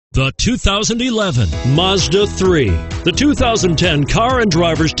The 2011 Mazda 3. The 2010 Car and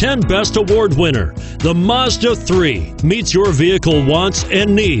Driver's 10 Best Award winner, the Mazda 3, meets your vehicle wants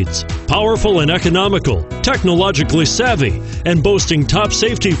and needs. Powerful and economical, technologically savvy, and boasting top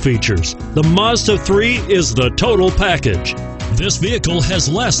safety features, the Mazda 3 is the total package. This vehicle has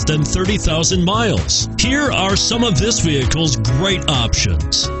less than 30,000 miles. Here are some of this vehicle's great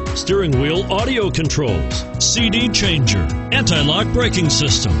options: steering wheel audio controls, CD changer, anti-lock braking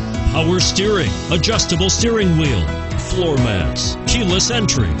system, power steering, adjustable steering wheel, floor mats, keyless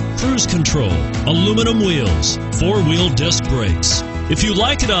entry, cruise control, aluminum wheels, four-wheel disc brakes. If you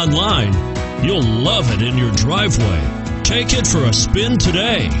like it online, you'll love it in your driveway. Take it for a spin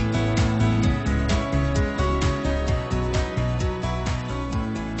today.